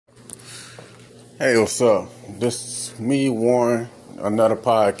Hey, what's up? This is me, Warren, another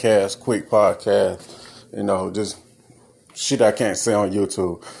podcast, quick podcast, just shit I can't say on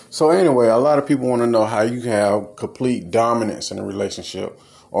YouTube. So anyway, a lot of people want to know how you can have complete dominance in a relationship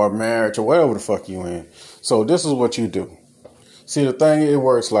or marriage or whatever the fuck you in. So this is what you do. See, the thing, it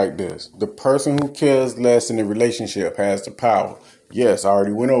works like this. The person who cares less in the relationship has the power. Yes, I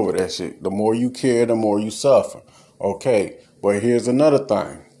already went over that shit. The more you care, the more you suffer. Okay, but here's another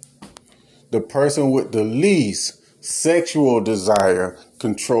thing. The person with the least sexual desire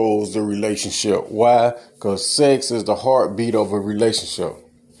controls the relationship. Why? Because sex is the heartbeat of a relationship.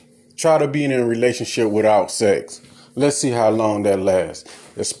 Try to be in a relationship without sex. Let's see how long that lasts,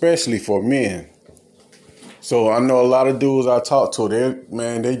 especially for men. So I know a lot of dudes I talk to,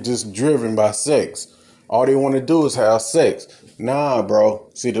 they just driven by sex. All they want to do is have sex. Nah, bro.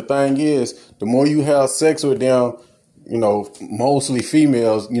 See, the thing is, the more you have sex with them, mostly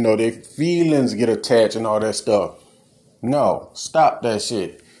females, their feelings get attached and all that stuff. No, stop that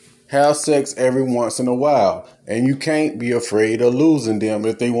shit. Have sex every once in a while. And you can't be afraid of losing them.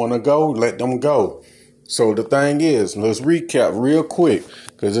 If they want to go, let them go. So the thing is, let's recap real quick,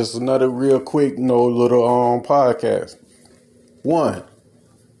 because it's another real quick, little podcast. 1,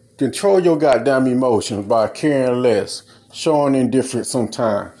 control your goddamn emotions by caring less, showing indifference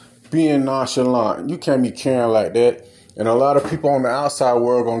sometimes, being nonchalant. You can't be caring like that. And a lot of people on the outside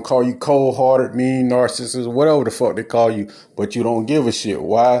world gonna call you cold-hearted, mean, narcissist, whatever the fuck they call you, but you don't give a shit.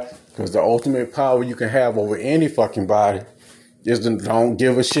 Why? Because the ultimate power you can have over any fucking body is to don't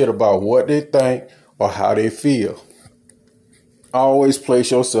give a shit about what they think or how they feel. Always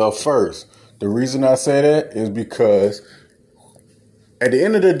place yourself first. The reason I say that is because at the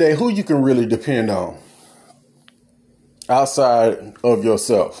end of the day, who you can really depend on outside of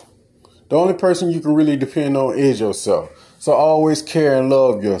yourself? The only person you can really depend on is yourself. So always care and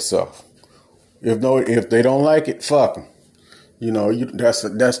love yourself. If they don't like it, fuck them.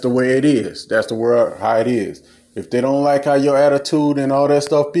 That's the way it is. That's the world how it is. If they don't like how your attitude and all that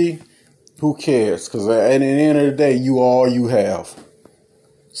stuff be, who cares? Because at the end of the day, you are all you have.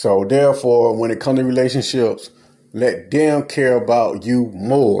 So therefore, when it comes to relationships, let them care about you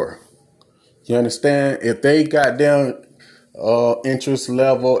more. You understand? If they got down interest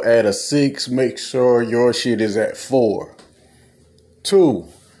level at a 6, make sure your shit is at 4. 2,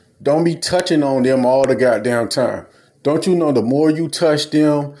 don't be touching on them all the goddamn time. Don't you know the more you touch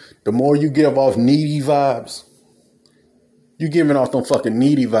them, the more you give off needy vibes? You giving off them fucking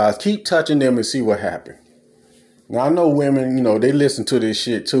needy vibes. Keep touching them and see what happens. Now I know women, they listen to this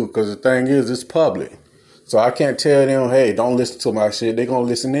shit too, because the thing is, it's public. So I can't tell them, hey, don't listen to my shit. They're going to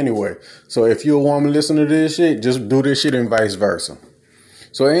listen anyway. So if you're a woman listening to this shit, just do this shit and vice versa.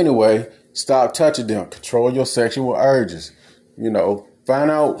 So anyway, stop touching them. Control your sexual urges.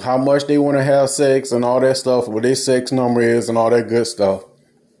 Find out how much they want to have sex and all that stuff, what their sex number is and all that good stuff.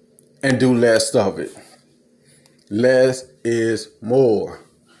 And do less of it. Less is more.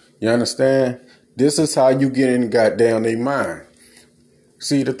 You understand? This is how you get in goddamn their mind.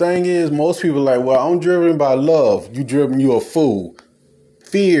 See, the thing is, most people are like, well, I'm driven by love. You a fool.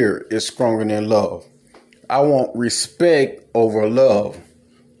 Fear is stronger than love. I want respect over love.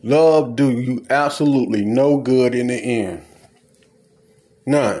 Love do you absolutely no good in the end.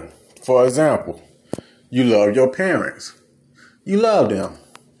 None. For example, you love your parents. You love them.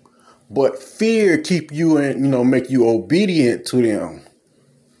 But fear keep you make you obedient to them.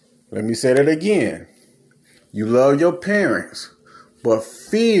 Let me say that again. You love your parents. But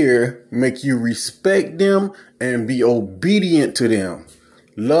fear make you respect them and be obedient to them.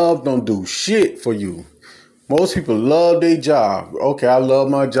 Love don't do shit for you. Most people love their job. Okay, I love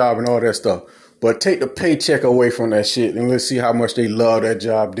my job and all that stuff. But take the paycheck away from that shit and let's see how much they love that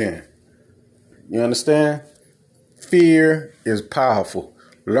job then. You understand? Fear is powerful.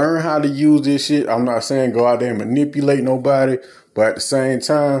 Learn how to use this shit. I'm not saying go out there and manipulate nobody. But at the same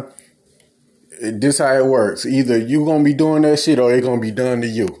time, this how it works. Either you gonna be doing that shit or it's gonna be done to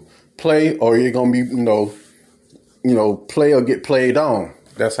you. Play or you're gonna be, play or get played on.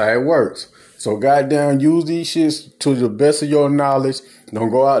 That's how it works. So goddamn, use these shits to the best of your knowledge.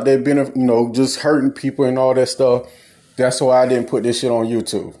 Don't go out there being, just hurting people and all that stuff. That's why I didn't put this shit on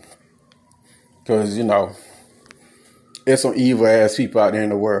YouTube. Because, there's some evil ass people out there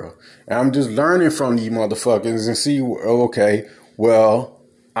in the world. And I'm just learning from these motherfuckers and see, okay, well,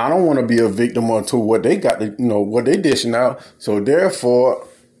 I don't want to be a victim unto what they got, what they dishing out. So therefore,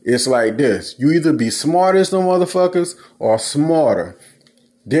 it's like this. You either be smart as them motherfuckers or smarter.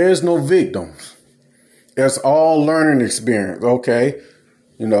 There's no victims. It's all learning experience, okay?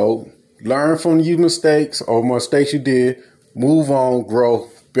 Learn from your mistakes or mistakes you did. Move on, grow,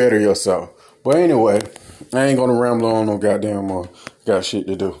 better yourself. But anyway, I ain't gonna ramble on no goddamn more. Got shit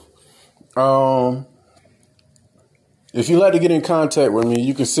to do. If you'd like to get in contact with me,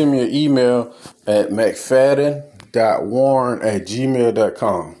 you can send me an email at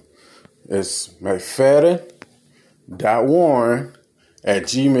mcfadden.warren@gmail.com. It's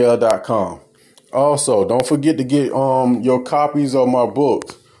mcfadden.warren@gmail.com. Also, don't forget to get your copies of my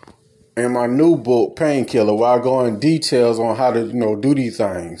books and my new book, Painkiller, where I go in details on how to, do these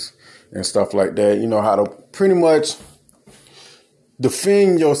things and stuff like that. How to pretty much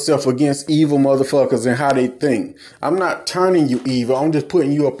defend yourself against evil motherfuckers and how they think. I'm not turning you evil. I'm just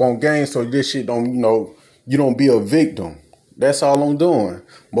putting you up on game so this shit don't, you don't be a victim. That's all I'm doing.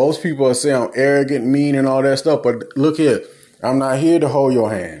 Most people are saying I'm arrogant, mean, and all that stuff. But look here, I'm not here to hold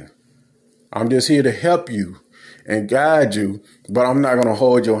your hand. I'm just here to help you and guide you. But I'm not going to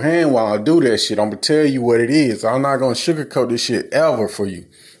hold your hand while I do that shit. I'm going to tell you what it is. I'm not going to sugarcoat this shit ever for you.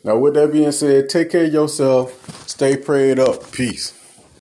 Now, with that being said, take care of yourself. Stay prayed up. Peace.